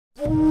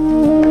Hello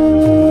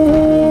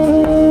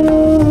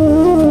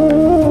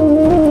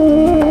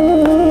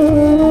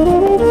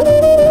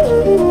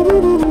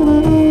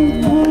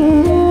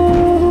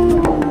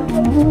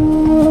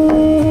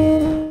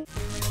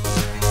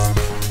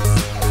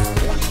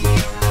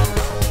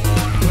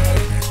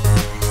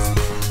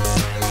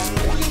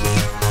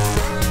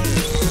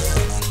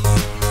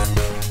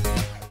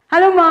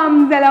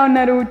moms, ఎలా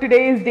ఉన్నారు?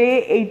 Today is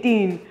day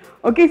 18.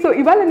 Okay, so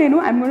ఇవాళ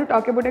I'm going to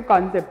talk about a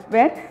concept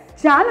where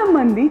చాలా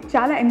మంది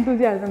చాలా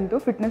enthusiasm తో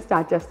fitness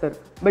start చేస్తారు.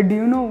 But do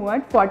you know what?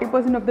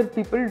 40% of the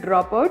people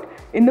drop out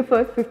in the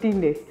first 15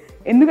 days.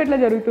 ఎందుకు అట్లా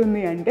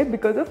జరుగుతుంది అంటే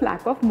because of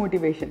lack of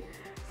motivation.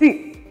 See,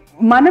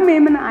 మనం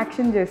ఏమైనా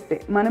యాక్షన్ చేస్తే,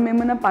 మనం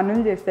ఏమైనా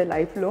పనులు చేస్తే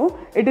లైఫ్లో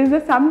it is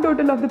the sum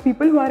total of the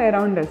people who are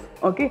around us.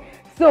 Okay,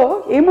 so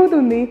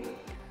ఏమవుతుంది?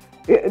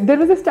 There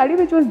was a study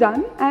which was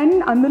done and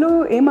అందులో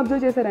ఏం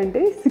అబ్జర్వ్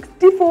చేశారంటే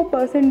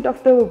 64% of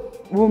the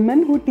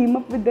women who team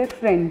up with their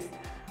friends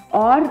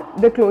or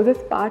the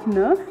closest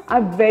partner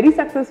are very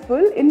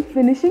successful in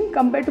finishing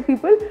compared to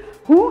people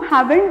who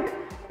haven't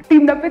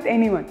teamed up with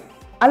anyone.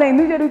 అలా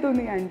ఎందుకు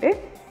జరుగుతుంది అంటే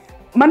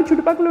మన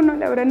చుట్టుపక్కల ఉన్న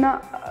వాళ్ళు ఎవరైనా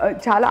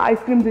చాలా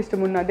ఐస్ క్రీమ్స్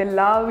ఇష్టం ఉన్నా దే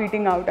లవ్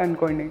ఈటింగ్ అవుట్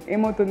అనుకోండి,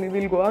 ఏమవుతుంది?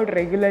 Will go out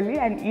regularly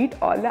and eat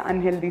all the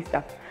unhealthy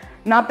stuff.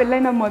 నా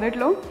పెళ్ళైన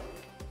మొదట్లో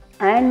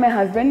and my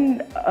husband,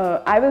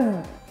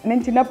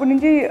 నేను చిన్నప్పటి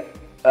నుంచి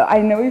I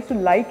never used to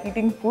like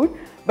eating food,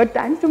 but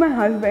thanks to my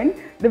husband,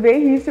 the way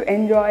he used to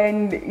enjoy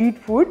and eat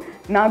food,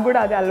 నాకు కూడా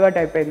అది అలవాటు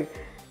అయిపోయింది.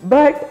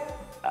 But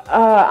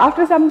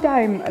after some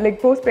time, like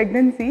post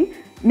pregnancy,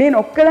 నేను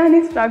ఒక్కదాన్ని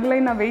స్ట్రగుల్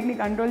అయిన వెయిట్ని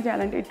కంట్రోల్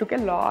చేయాలంటే it took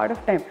a lot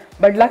of time.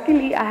 But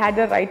luckily I had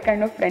the right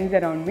kind of friends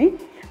around me.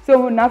 So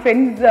నా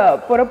ఫ్రెండ్స్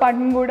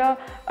పొరపాటును కూడా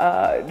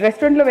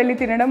రెస్టారెంట్లో వెళ్ళి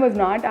తినడం was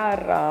not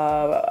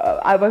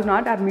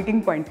our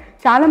meeting point.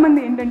 చాలామంది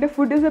ఏంటంటే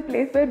food is a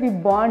place where we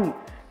bond.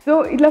 So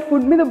ఇట్లా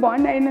food మీద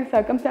బాండ్ అయిన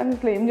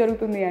సర్కమ్స్టాన్సెస్లో ఏం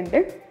జరుగుతుంది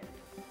అంటే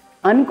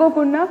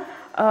అనుకోకుండా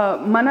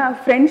మన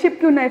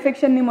ఫ్రెండ్షిప్కి ఉన్న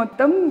ఎఫెక్షన్ని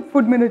మొత్తం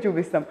ఫుడ్ మీద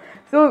చూపిస్తాం.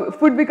 So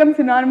food becomes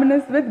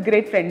synonymous with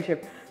great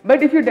friendship.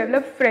 But if you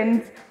develop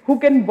friends who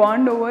can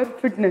bond over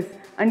fitness,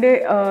 అంటే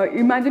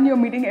imagine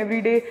you're meeting every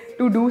day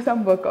to do some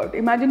workout,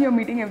 imagine you're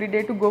meeting every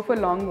day to go for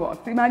long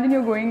walks, imagine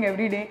you're going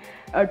every day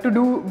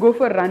to go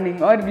for running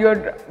or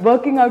you're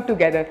working out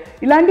together.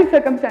 Ilanti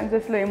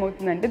circumstances lo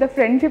emoutundi, the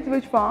friendships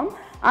which form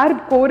are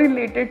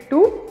correlated to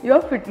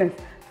your fitness.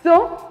 So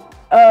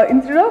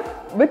instead of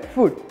with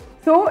food,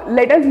 so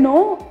let us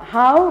know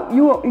how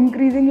you are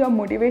increasing your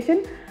motivation.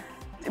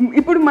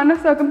 ఇప్పుడు మన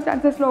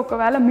సర్కమ్స్టాన్సెస్లో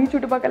ఒకవేళ మీ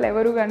చుట్టుపక్కల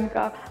ఎవరు కనుక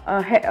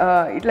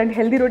ఇట్లాంటి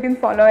healthy routines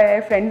follow అయ్యే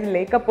friends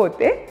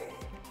లేకపోతే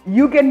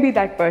you can be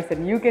that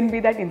person, you can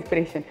be that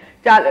inspiration.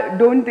 చాలా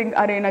డోంట్ థింక్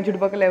అరే నా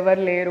చుట్టుపక్కల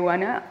ఎవరు లేరు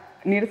అని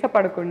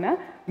నీరసపడకుండా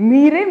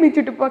మీరే మీ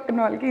చుట్టుపక్కల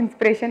వాళ్ళకి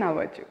ఇన్స్పిరేషన్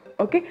అవ్వచ్చు.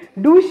 Okay,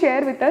 do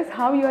share with us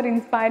how you are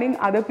inspiring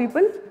other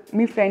people.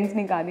 మీ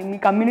ఫ్రెండ్స్ని కానీ, మీ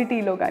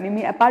కమ్యూనిటీలో కానీ,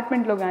 మీ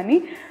అపార్ట్మెంట్లో కానీ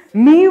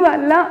మీ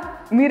వల్ల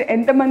మీరు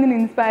ఎంతమందిని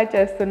ఇన్స్పైర్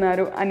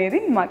చేస్తున్నారు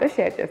అనేది మాతో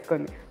షేర్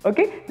చేసుకోండి.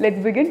 Okay,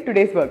 let's begin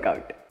today's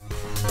work out.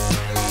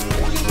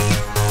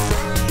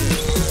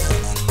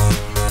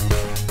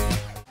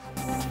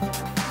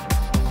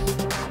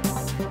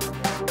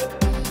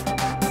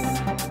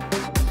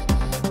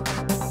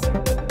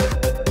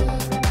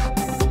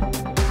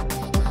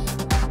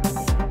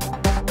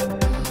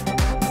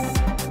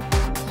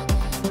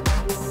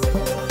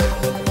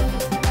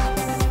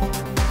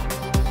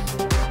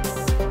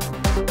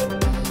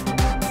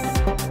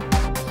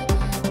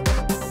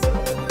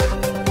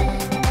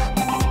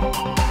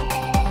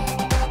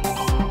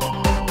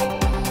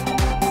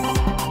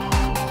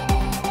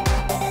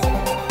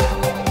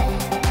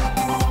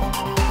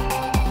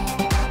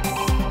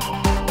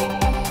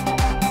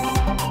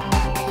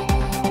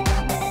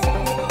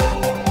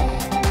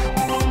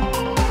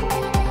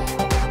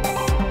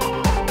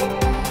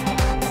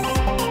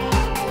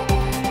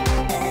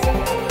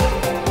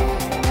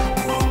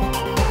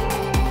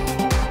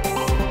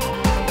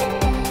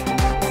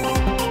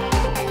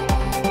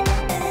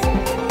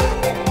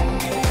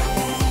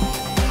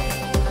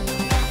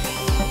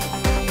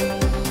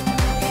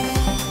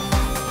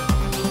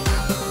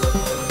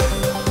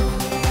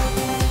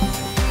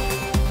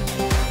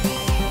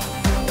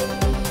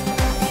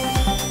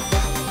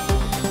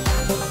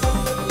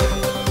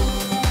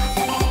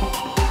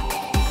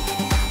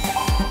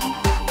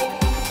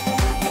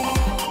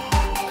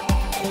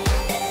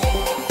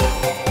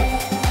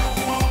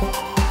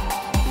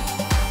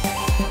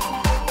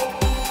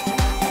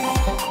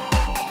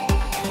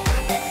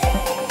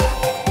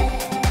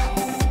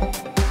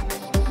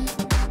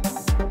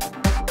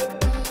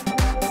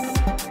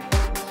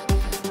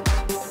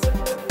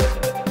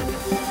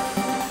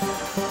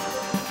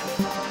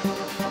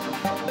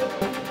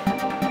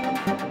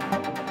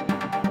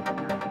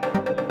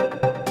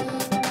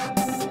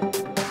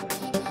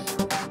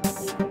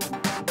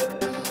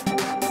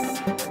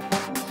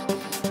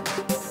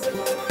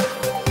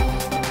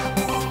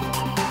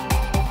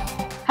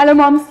 Hello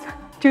moms,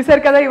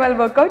 చూసారు కదా ఇవాళ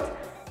వర్కౌట్స్.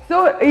 సో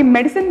ఈ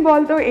మెడిసిన్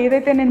బాల్తో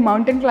ఏదైతే నేను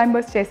మౌంటైన్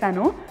క్లైంబర్స్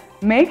చేశానో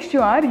make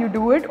sure you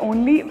do it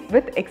only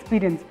with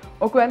experience.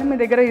 ఒకవేళ మీ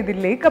దగ్గర ఇది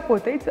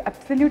లేకపోతే it's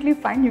absolutely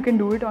fine, you can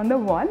do it on the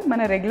wall.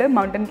 మన రెగ్యులర్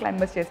మౌంటైన్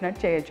క్లైంబర్స్ చేసినట్టు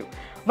చేయొచ్చు.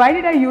 Why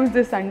did I use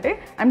this అంటే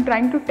I'm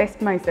trying to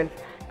test my self.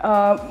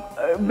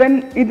 When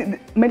ఇది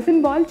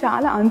medicine ball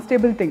చాలా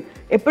అన్స్టేబుల్ థింగ్.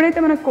 ఎప్పుడైతే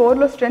మన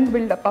కోర్లో స్ట్రెంగ్త్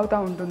బిల్డప్ అవుతూ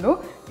ఉంటుందో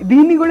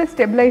దీన్ని కూడా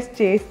స్టెబిలైజ్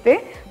చేస్తే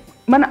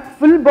మన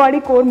full body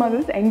core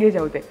muscles engage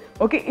అవుతాయి.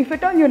 Okay, if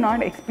at all you're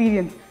not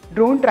experience,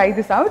 don't try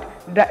this out.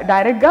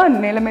 డైరెక్ట్గా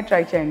నేల మీద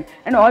ట్రై చేయండి.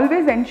 And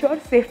always ensure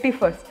safety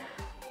first.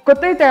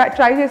 కొత్తవి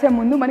ట్రై చేసే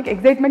ముందు మనకి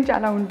ఎగ్జైట్మెంట్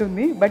చాలా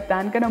ఉంటుంది, బట్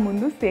దానికన్నా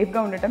ముందు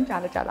సేఫ్గా ఉండటం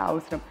చాలా చాలా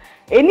అవసరం.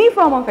 Any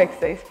form of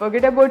exercise,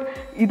 forget about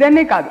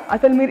ఇదనే కాదు,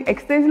 అసలు మీరు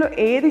ఎక్సర్సైజ్లో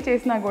ఏది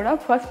చేసినా కూడా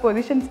ఫస్ట్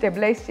పొజిషన్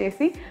స్టెబిలైజ్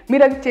చేసి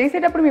మీరు అది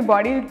చేసేటప్పుడు మీ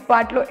బాడీ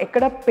పార్ట్లో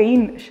ఎక్కడ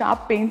పెయిన్,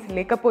 షార్ప్ పెయిన్స్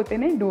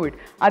లేకపోతేనే డూ ఇట్.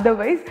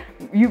 అదర్వైజ్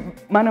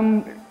మనం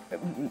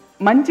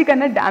మంచి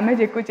కన్నా డ్యామేజ్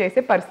ఎక్కువ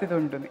చేసే పరిస్థితి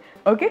ఉంటుంది.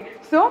 Okay,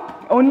 so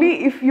only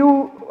if you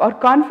are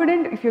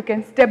confident, if you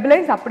can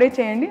stabilise అప్పుడే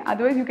చేయండి.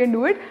 Otherwise you can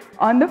do it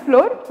on the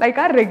floor like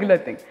are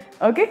regular thing.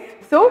 Okay,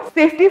 so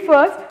safety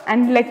first.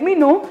 And let me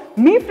no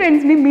మీ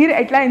ఫ్రెండ్స్ని మీరు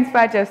ఎట్లా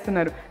inspire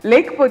చేస్తున్నారు,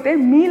 లేకపోతే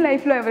మీ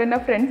లైఫ్లో ఎవరైనా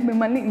friends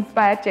మిమ్మల్ని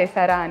ఇన్స్పైర్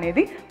చేశారా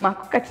అనేది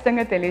మాకు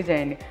ఖచ్చితంగా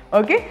తెలియజేయండి.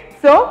 Okay,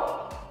 so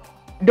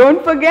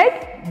don't forget,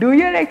 do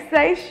your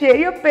exercise,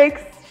 share your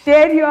pics,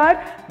 share your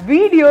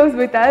videos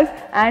with us,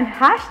 and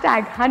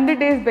hashtag 100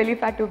 days belly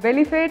fat to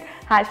belly fit,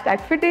 hashtag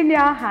fit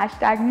India,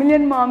 hashtag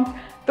million moms.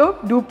 So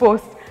do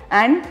post,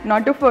 and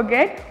not to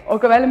forget,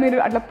 ఒకవేళ మీరు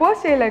అట్లా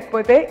post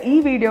చేయలేకపోతే ఈ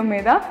video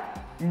మీద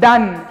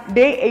done,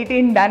 day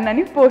 18 done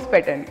అని post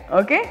పెట్టండి.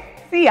 Okay,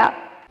 see ya.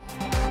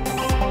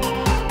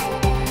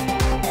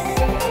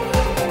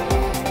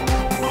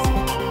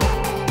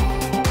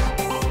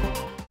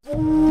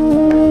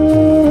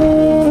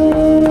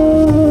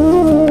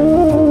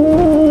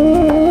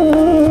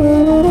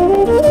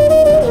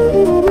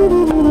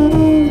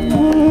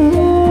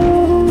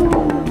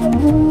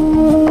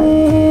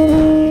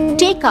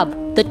 Up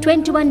the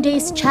 21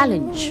 days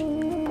challenge.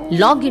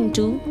 Log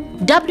into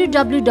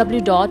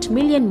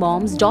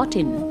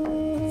www.millionmoms.in.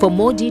 For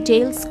more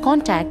details,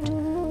 contact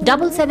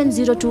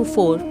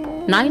 77024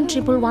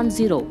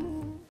 9110.